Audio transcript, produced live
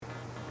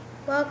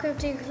Welcome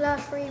to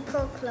Class 3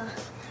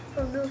 podcast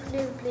from North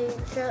Newbury,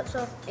 Church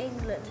of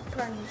England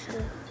Primary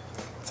School.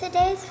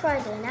 Today is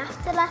Friday, and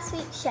after last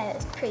week's show,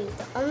 it's proved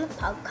that on the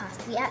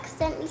podcast we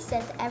accidentally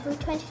said that every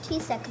 22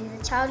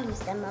 seconds a child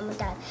loses their mum or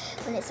dad,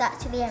 when it's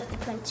actually every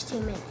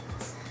 22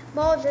 minutes.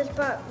 Miles is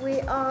back.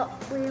 We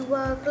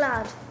were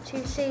glad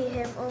to see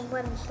him on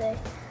Wednesday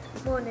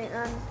morning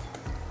and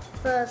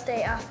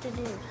Thursday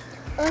afternoon.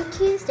 On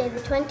Tuesday, the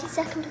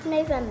 22nd of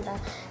November,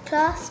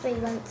 Class 3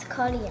 went to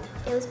Collier.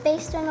 It was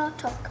based on our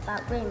talk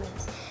about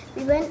Romans.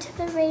 We went to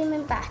the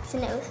Roman baths,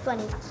 and it was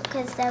funny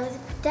because there was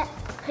a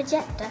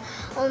projector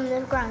on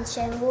the ground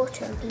showing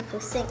water and people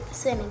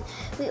swimming.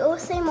 We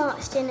also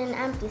marched in an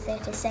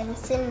amphitheatre saying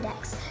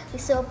Syndex. We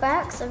saw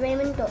barracks, a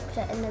Roman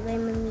doctor and the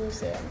Roman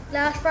museum.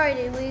 Last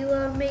Friday we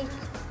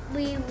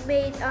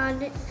made our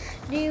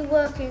new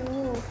working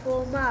rule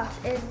for maths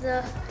in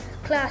the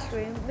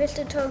classroom.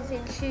 Mr.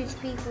 Tompkins shoots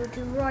people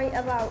to write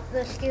about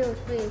the skills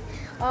we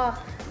are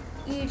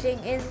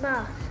using in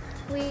maths.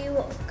 We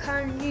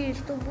can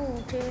use the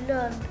rule to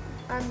learn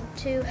and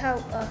to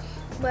help us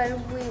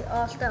when we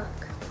are stuck.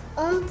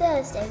 On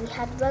Thursday, we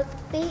had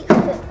rugby,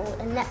 football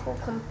and netball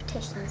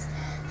competitions.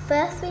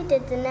 First, we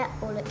did the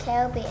netball at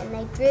KLB and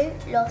they drew,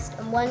 lost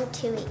and won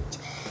 2 each.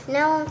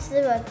 Now on to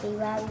the rugby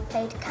where we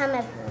played Cam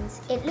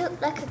Evans. It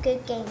looked like a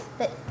good game,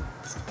 but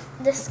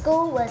the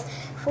score was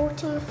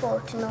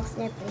 14-4 to North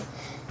Newbury.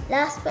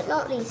 Last but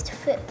not least,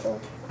 football.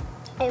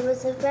 It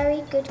was a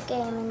very good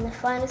game and the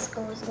final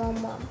score was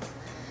 1-1.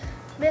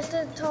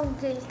 Mr.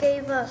 Tompkins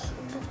gave us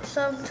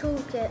some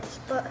toolkits,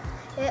 but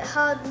it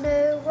had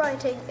no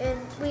writing and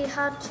we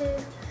had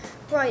to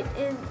write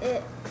in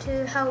it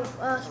to help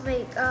us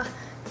make a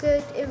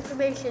good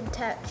information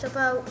text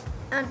about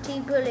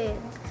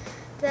anti-bullying.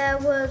 There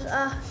was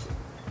a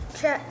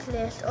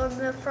checklist on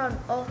the front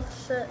of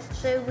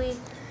so we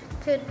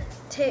could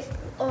tick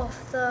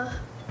off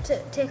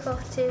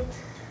to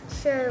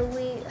show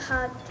we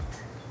had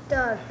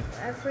done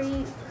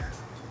everything.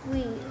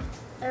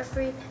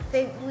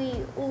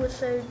 We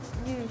also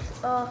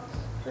used our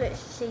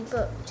literacy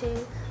book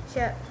to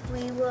check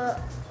we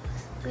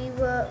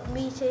were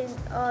meeting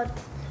our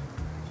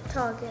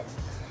targets.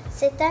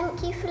 So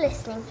thank you for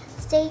listening.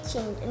 Stay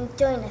tuned and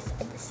join us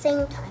at the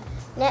same time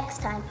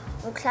next time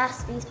on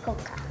Class V's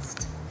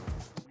podcast.